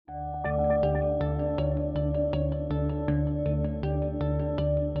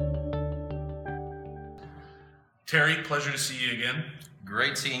Terry, pleasure to see you again.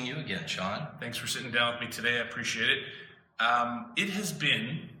 Great seeing you again, Sean. Thanks for sitting down with me today. I appreciate it. It has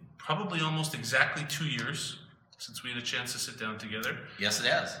been probably almost exactly 2 years since we had a chance to sit down together. Yes, it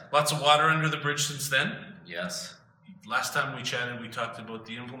has. Lots of water under the bridge since then. Yes. Last time we chatted, we talked about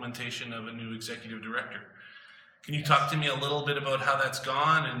the implementation of a new executive director. Can you talk to me a little bit about how that's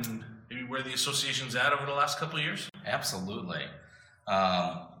gone and maybe where the association's at over the last couple of years? Absolutely.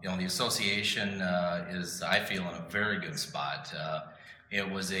 The association is, I feel, in a very good spot. It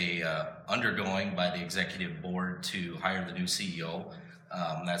was undergoing by the executive board to hire the new CEO.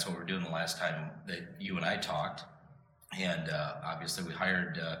 That's what we're doing the last time that you and I talked. And obviously we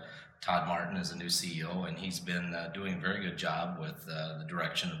hired Todd Martin as a new CEO, and he's been doing a very good job with the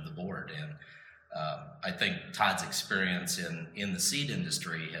direction of the board. And I think Todd's experience in the seed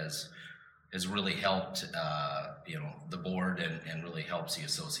industry has really helped the board and really helps the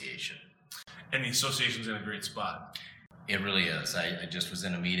association. And the association's in a great spot. It really is. I just was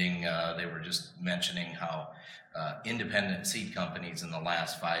in a meeting. They were just mentioning how independent seed companies in the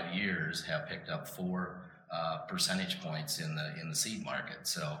last 5 years have picked up 4 percentage points in the seed market.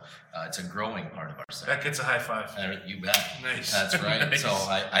 So it's a growing part of our sector. That gets a high five. You bet. Nice. That's right. Nice. So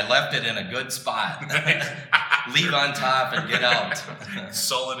I left it in a good spot. Nice. Leave on top and get out.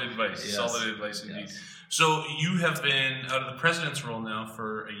 Solid advice. Yes. Solid advice indeed. Yes. So you have been out of the president's role now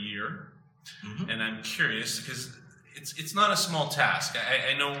for a year, and I'm curious because it's not a small task.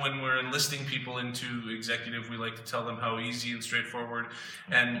 I know when we're enlisting people into executive, we like to tell them how easy and straightforward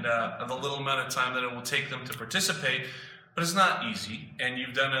and the little amount of time that it will take them to participate, but it's not easy, and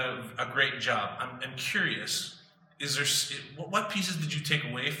you've done a great job. I'm curious, what pieces did you take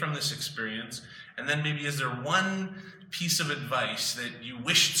away from this experience, and then maybe is there one piece of advice that you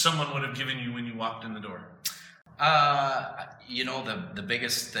wished someone would have given you when you walked in the door? The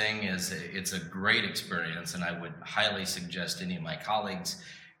biggest thing is it's a great experience, and I would highly suggest any of my colleagues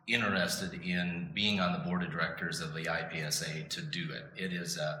interested in being on the board of directors of the IPSA to do it. It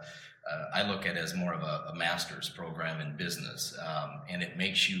is I look at it as more of a master's program in business, and it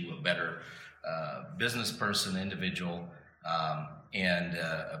makes you a better business person, individual, and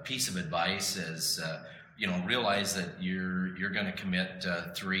a piece of advice is realize that you're going to commit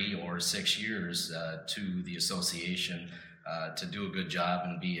 3 or 6 years to the association to do a good job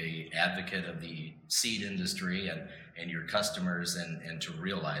and be an advocate of the seed industry and your customers and to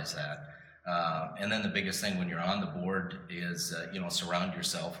realize that. And then the biggest thing when you're on the board is, surround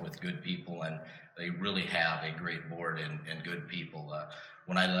yourself with good people, and they really have a great board and good people.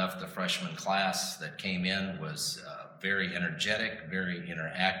 When I left, the freshman class that came in was very energetic, very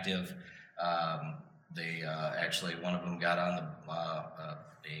interactive. They actually, one of them got on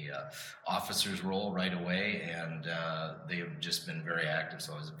the officer's role right away, and they've just been very active.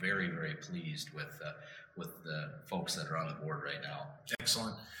 So I was very, very pleased with the folks that are on the board right now.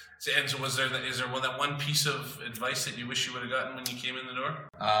 Excellent. And so, is there that one piece of advice that you wish you would have gotten when you came in the door?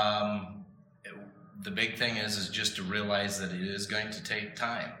 The big thing is just to realize that it is going to take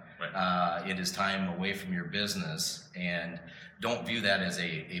time. Right. It is time away from your business, and don't view that as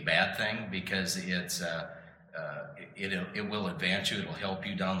a bad thing, because it will advance you. It'll help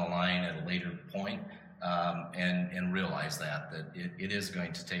you down the line at a later point, and realize that it is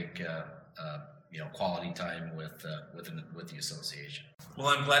going to take quality time with the association. Well,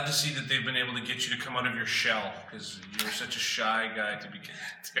 I'm glad to see that they've been able to get you to come out of your shell, because you were such a shy guy to begin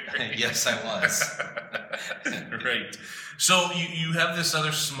with. Yes, I was. Right. So you have this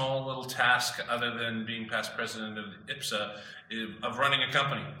other small little task, other than being past president of IPSA, of running a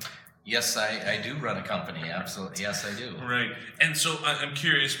company. Yes, I do run a company. Absolutely. Yes, I do. Right. And so I'm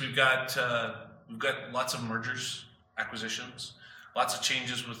curious. We've got lots of mergers, acquisitions, lots of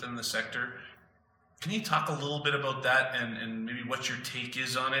changes within the sector. Can you talk a little bit about that and maybe what your take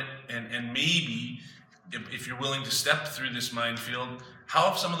is on it? And maybe, if you're willing to step through this minefield, how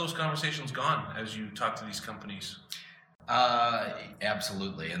have some of those conversations gone as you talk to these companies?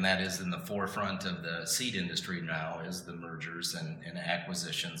 Absolutely. And that is in the forefront of the seed industry now, is the mergers and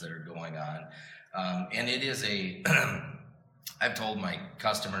acquisitions that are going on. And it is I've told my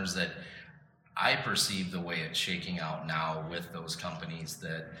customers that I perceive the way it's shaking out now with those companies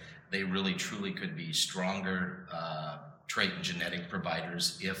that they really truly could be stronger trait and genetic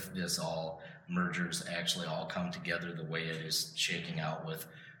providers if this all mergers actually all come together the way it is shaking out with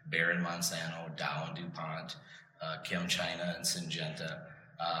Bayer and Monsanto, Dow and DuPont, ChemChina and Syngenta.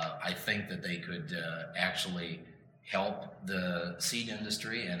 I think that they could actually help the seed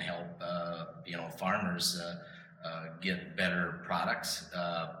industry and help farmers get better products.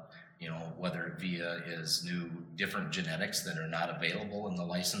 Whether it via is different genetics that are not available in the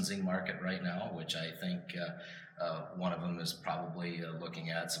licensing market right now, which I think One of them is probably looking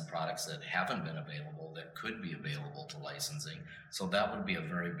at some products that haven't been available that could be available to licensing. So that would be a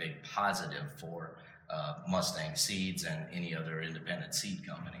very big positive for Mustang Seeds and any other independent seed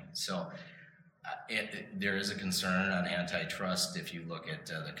company. So there is a concern on antitrust if you look at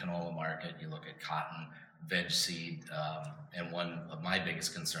the canola market, you look at cotton, veg seed, and one of my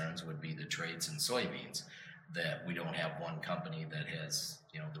biggest concerns would be the trades in soybeans, that we don't have one company that has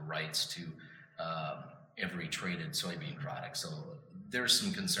the rights to every traded soybean product. So there's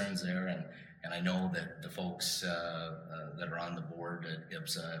some concerns there, and I know that the folks that are on the board at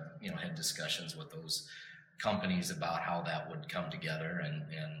IBSA, had discussions with those companies about how that would come together, and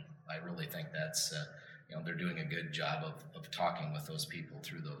I really think that's they're doing a good job of talking with those people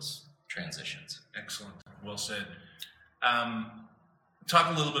through those transitions. Excellent. Well said.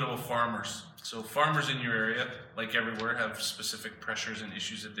 Talk a little bit about farmers. So farmers in your area, like everywhere, have specific pressures and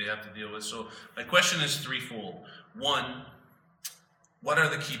issues that they have to deal with. So my question is threefold. One, what are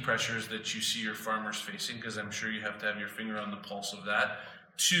the key pressures that you see your farmers facing? Because I'm sure you have to have your finger on the pulse of that.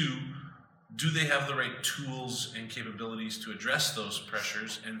 Two, do they have the right tools and capabilities to address those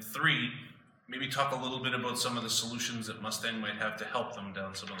pressures? And three, maybe talk a little bit about some of the solutions that Mustang might have to help them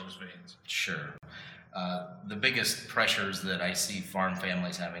down some of those veins. Sure. The biggest pressures that I see farm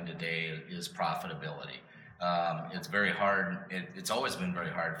families having today is profitability. It's very hard. It's always been very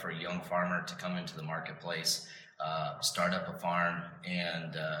hard for a young farmer to come into the marketplace, start up a farm,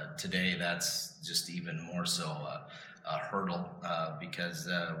 and today that's just even more so a hurdle because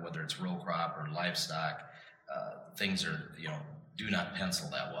whether it's row crop or livestock, things are do not pencil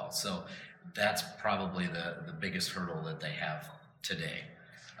that well. So that's probably the biggest hurdle that they have today.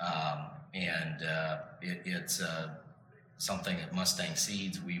 It's something at Mustang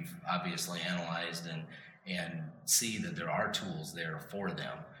Seeds we've obviously analyzed and see that there are tools there for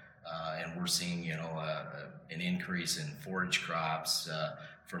them. And we're seeing, an increase in forage crops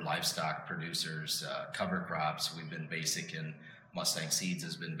for livestock producers, cover crops. We've been basic in Mustang Seeds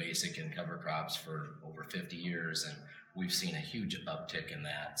has been basic in cover crops for over 50 years, and we've seen a huge uptick in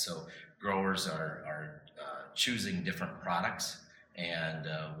that. So growers are choosing different products, and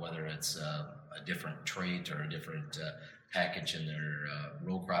whether it's a different trait or a different package in their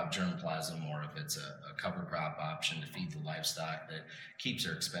row crop germplasm, or if it's a cover crop option to feed the livestock that keeps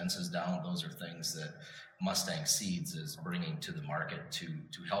their expenses down, those are things that Mustang Seeds is bringing to the market to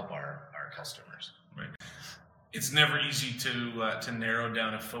help our customers. Right. It's never easy to narrow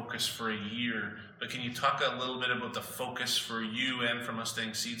down a focus for a year, but can you talk a little bit about the focus for you and for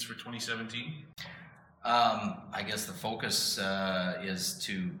Mustang Seeds for 2017? I guess the focus is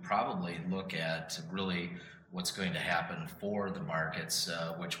to probably look at really what's going to happen for the markets,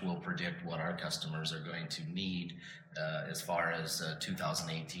 which will predict what our customers are going to need as far as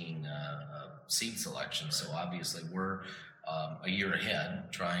 2018 seed selection. So obviously we're a year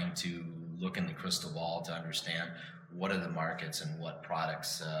ahead trying to look in the crystal ball to understand what are the markets and what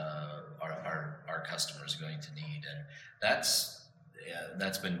products our customers are going to need. And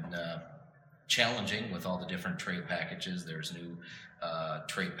that's been challenging with all the different trait packages. There's new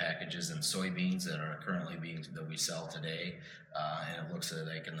trait packages in soybeans that are currently that we sell today, and it looks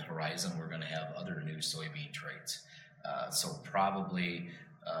like in the horizon we're going to have other new soybean traits. So probably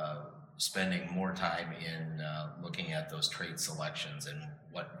spending more time in looking at those trait selections and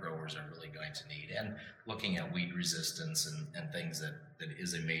what growers are really going to need, and looking at weed resistance and things that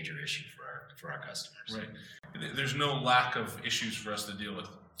is a major issue for our customers. Right. There's no lack of issues for us to deal with.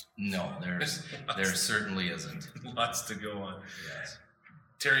 No, there certainly isn't. Lots to go on. Yes.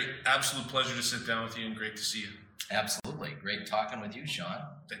 Terry, absolute pleasure to sit down with you and great to see you. Absolutely. Great talking with you, Sean.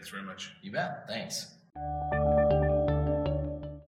 Thanks very much. You bet. Thanks.